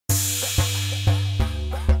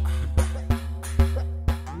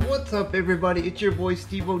What's up, everybody? It's your boy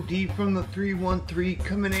STEVO D from the 313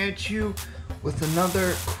 coming at you with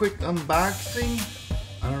another quick unboxing.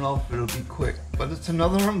 I don't know if it'll be quick, but it's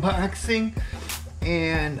another unboxing,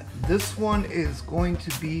 and this one is going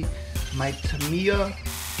to be my Tamiya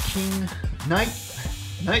King Night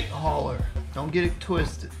Hauler. Don't get it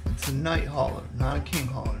twisted. It's a night hauler, not a king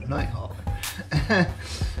hauler. Night hauler.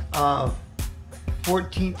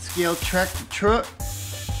 14th scale tractor truck.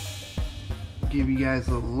 Give you guys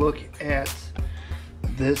a look at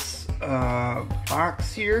this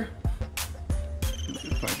box here.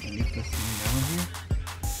 If I can get this thing down here.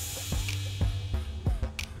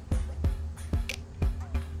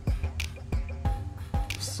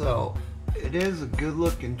 So it is a good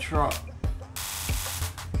looking truck,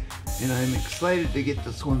 and I'm excited to get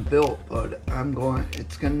this one built, but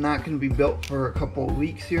it's not gonna be built for a couple of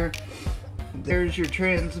weeks here. There's your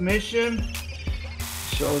transmission.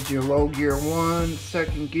 Shows your low gear 1,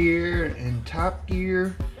 second gear, and top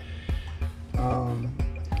gear.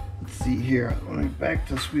 Let's see here. Let me back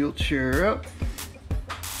this wheelchair up.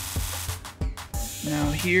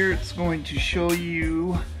 Now here it's going to show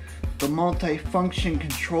you the multi-function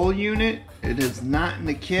control unit. It is not in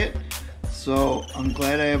the kit, so I'm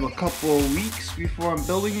glad I have a couple of weeks before I'm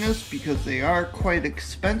building this because they are quite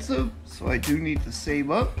expensive, so I do need to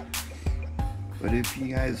save up. But if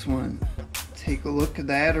you guys want to take a look at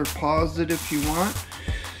that, or pause it if you want.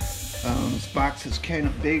 This box is kind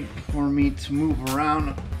of big for me to move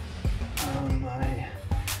around on my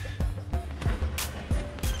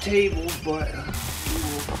table, but we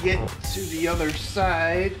will get to the other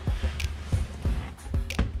side.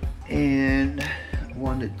 And I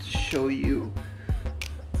wanted to show you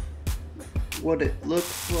what it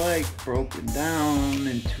looks like broken down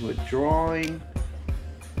into a drawing.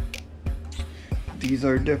 These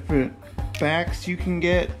are different backs you can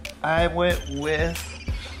get. I went with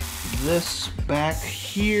this back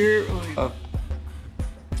here, a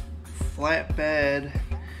flatbed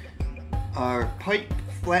or pipe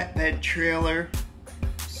flatbed trailer.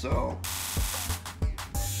 So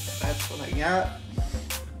that's what I got.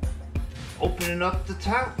 Opening up the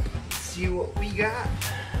top, see what we got.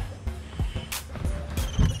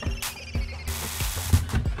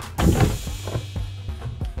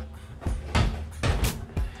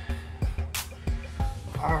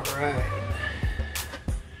 Alright,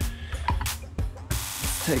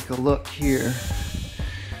 let's take a look here.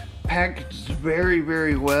 Packaged very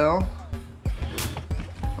well.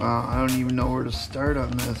 I don't even know where to start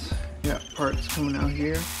on this. Got parts coming out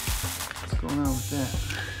here. What's going on with that?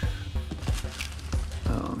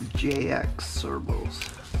 JX servos.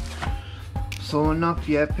 So enough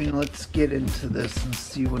yapping, let's get into this and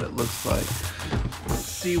see what it looks like. Let's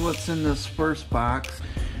see what's in this first box.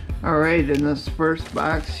 Alright, in this first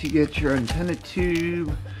box you get your antenna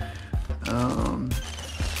tube,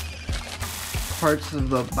 parts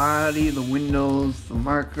of the body, the windows, the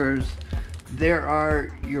markers. There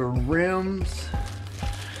are your rims.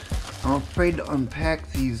 I'm afraid to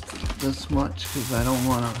unpack these this much because I don't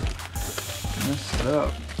want to mess it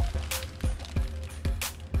up.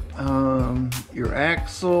 Your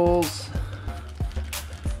axles,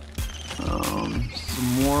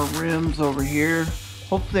 some more rims over here.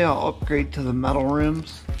 Hopefully I'll upgrade to the metal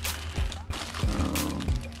rims.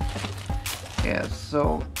 Yeah,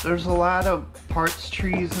 so there's a lot of parts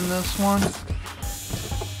trees in this one.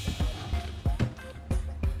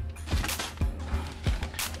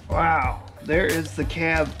 Wow, there is the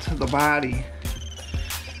cab to the body.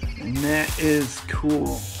 And that is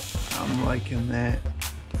cool. I'm liking that.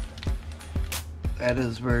 That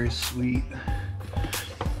is very sweet.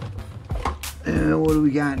 And what do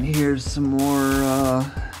we got in here? Some more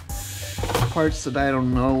parts that I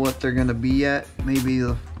don't know what they're gonna be yet. Maybe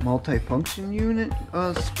the multi-function unit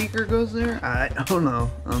speaker goes there. I don't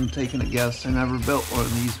know. I'm taking a guess. I never built one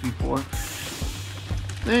of these before.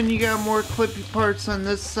 Then you got more clippy parts on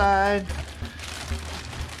this side.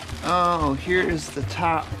 Oh, here is the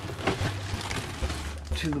top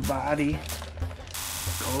to the body.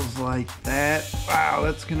 Goes like that. Wow,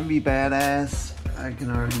 that's gonna be badass. I can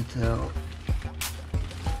already tell.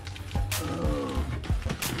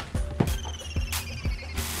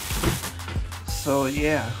 So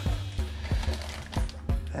yeah,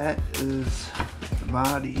 that is the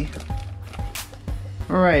body.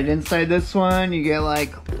 Alright, inside this one you get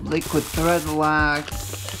like liquid thread lock.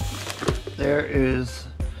 There is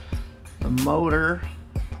the motor,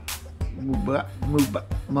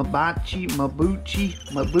 Mabuchi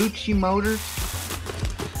motors,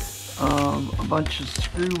 a bunch of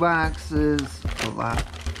screw boxes, a lot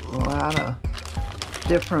of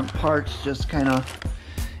different parts just kind of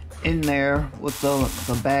in there with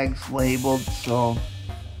the bags labeled, so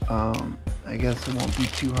I guess it won't be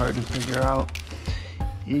too hard to figure out.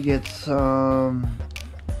 You get some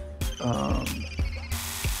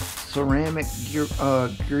ceramic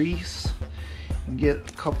grease. You get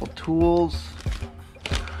a couple tools.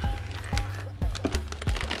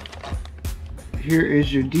 Here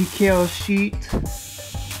is your decal sheet.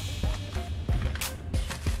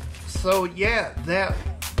 So yeah,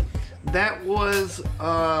 that was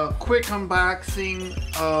a quick unboxing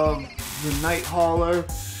of the night hauler.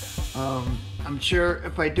 I'm sure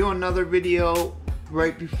if I do another video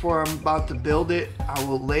right before I'm about to build it, I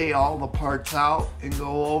will lay all the parts out and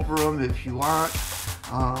go over them if you want.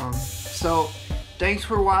 So thanks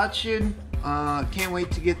for watching. Can't wait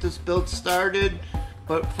to get this build started.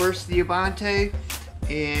 But first, the Avante,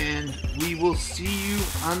 and we will see you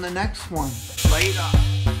on the next one.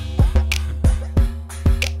 Later.